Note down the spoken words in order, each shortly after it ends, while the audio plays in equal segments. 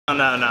No.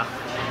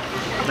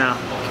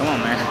 Come on,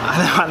 man.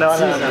 I know.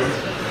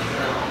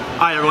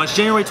 Alright, everyone, it's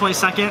January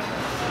 22nd,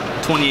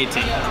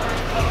 2018.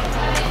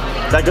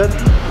 Is that good?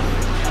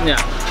 Yeah.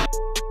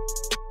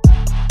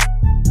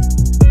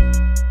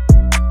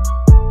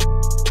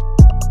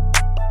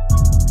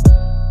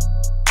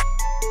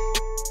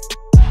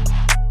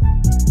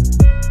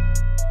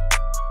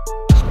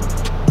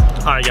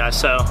 Alright guys,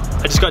 so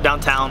I just got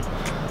downtown.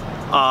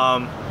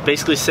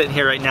 Basically sitting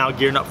here right now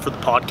gearing up for the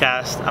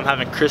podcast. I'm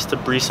having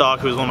Krista Brisok,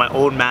 who's one of my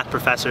old math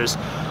professors,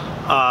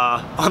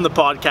 on the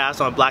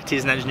podcast on the Black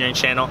Tees and Engineering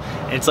channel.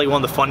 And it's like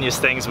one of the funniest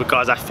things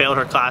because I failed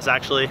her class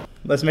actually.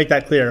 Let's make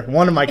that clear.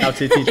 One of my Calc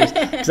 2 teachers.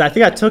 Because I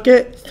think I took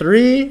it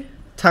 3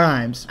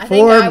 times. I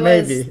think I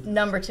maybe. was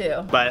number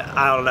 2. But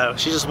I don't know.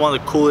 She's just one of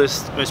the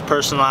coolest, most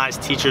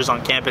personalized teachers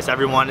on campus.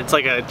 Everyone, it's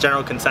like a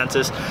general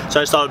consensus. So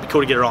I just thought it'd be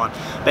cool to get her on.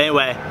 But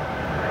anyway,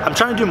 I'm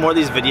trying to do more of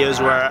these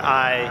videos where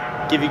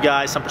I give you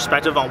guys some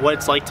perspective on what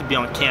it's like to be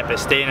on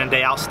campus, day in and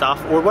day out stuff,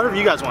 or whatever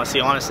you guys want to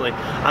see, honestly.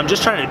 I'm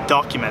just trying to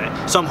document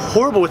it. So I'm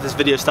horrible with this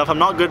video stuff. I'm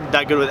not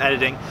that good with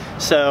editing.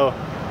 So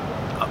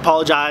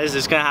apologize,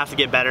 it's gonna have to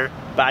get better.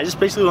 But I just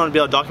basically want to be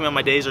able to document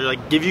my days or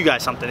like give you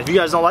guys something. If you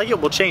guys don't like it,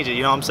 we'll change it,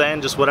 you know what I'm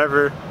saying? Just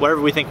whatever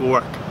we think will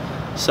work.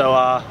 So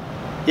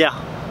yeah,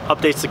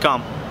 updates to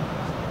come.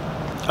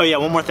 Oh yeah,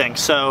 one more thing.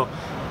 So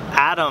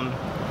Adam,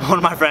 one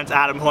of my friends,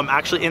 Adam, who I'm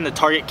actually in the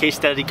Target case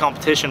study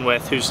competition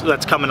with,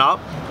 that's coming up,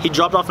 he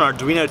dropped off an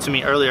Arduino to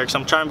me earlier because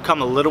I'm trying to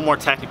become a little more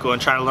technical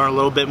and trying to learn a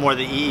little bit more of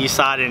the EE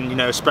side and, you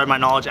know, spread my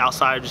knowledge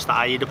outside of just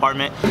the IE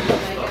department.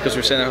 Because we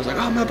were saying, I was like,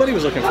 oh, my buddy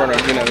was looking for an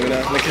Arduino, you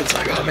know, and the kid's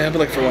like, oh man, I've been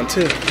looking for one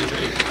too.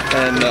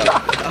 And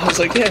I was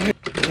like, yeah.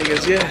 He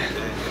goes, yeah.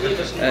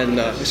 And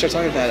we started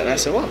talking about it, and I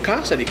said, well,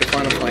 Kyle said he could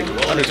find them for like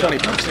under 20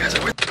 bucks. And I was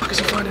like, where the fuck is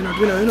he finding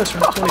Arduino Unos for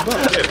under 20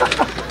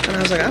 bucks? And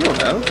I was like, I don't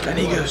know. And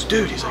he goes,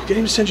 dude, he's like, get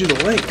him to send you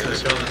the link,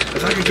 because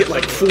if I could get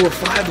like 4 or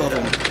 5 of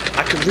them,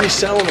 I could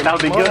resell them. That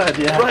would be good,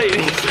 yeah. Right,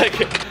 and he's like,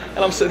 and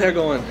I'm sitting there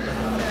going,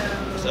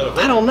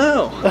 I don't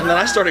know. And then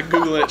I started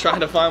Googling it, trying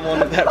to find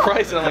one at that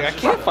price, and I'm like, I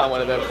can't find one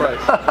at that price.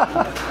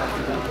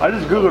 I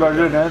just Googled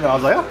Arduino and I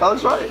was like, oh, that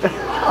was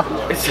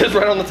right. It says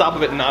right on the top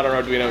of it, not an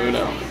Arduino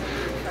Uno.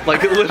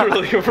 Like,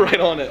 literally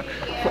right on it.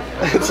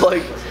 It's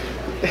like...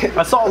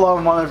 I saw a lot of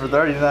them on there for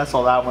 30 and then I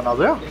saw that one. I was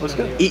like, oh, looks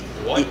good.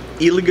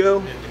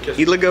 Iligo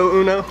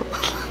Uno?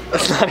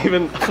 That's not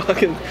even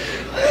fucking...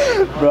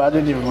 Bro, I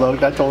didn't even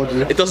look, I told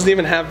you. It doesn't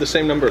even have the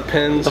same number of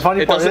pins. The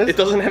funny part is, it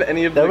doesn't have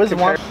any of the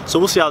comparison. So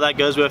we'll see how that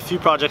goes. We have a few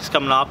projects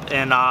coming up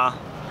and I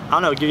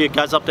don't know, give you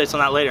guys updates on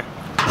that later.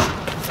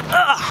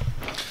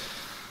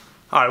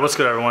 Alright, what's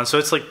good everyone? So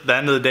it's like the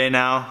end of the day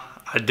now.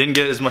 I didn't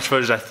get as much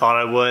footage as I thought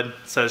I would.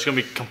 So it's gonna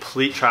be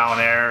complete trial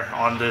and error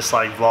on this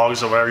like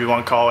vlogs or whatever you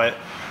want to call it.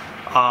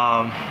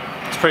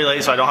 It's pretty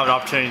late, so I don't have an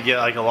opportunity to get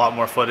like a lot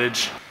more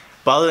footage.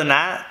 But other than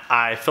that,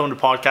 I filmed a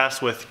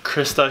podcast with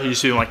Krista, who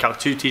used to be my Calc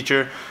 2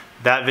 teacher.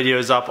 That video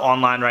is up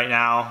online right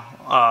now.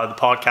 The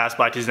podcast,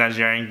 Black Tees and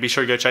Engineering. Be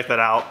sure to go check that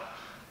out.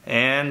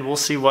 And we'll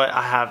see what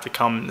I have to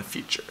come in the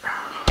future.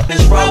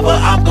 This rubber,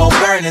 I'm gonna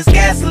burn this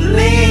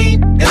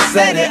gasoline and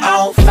set it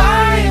on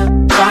fire.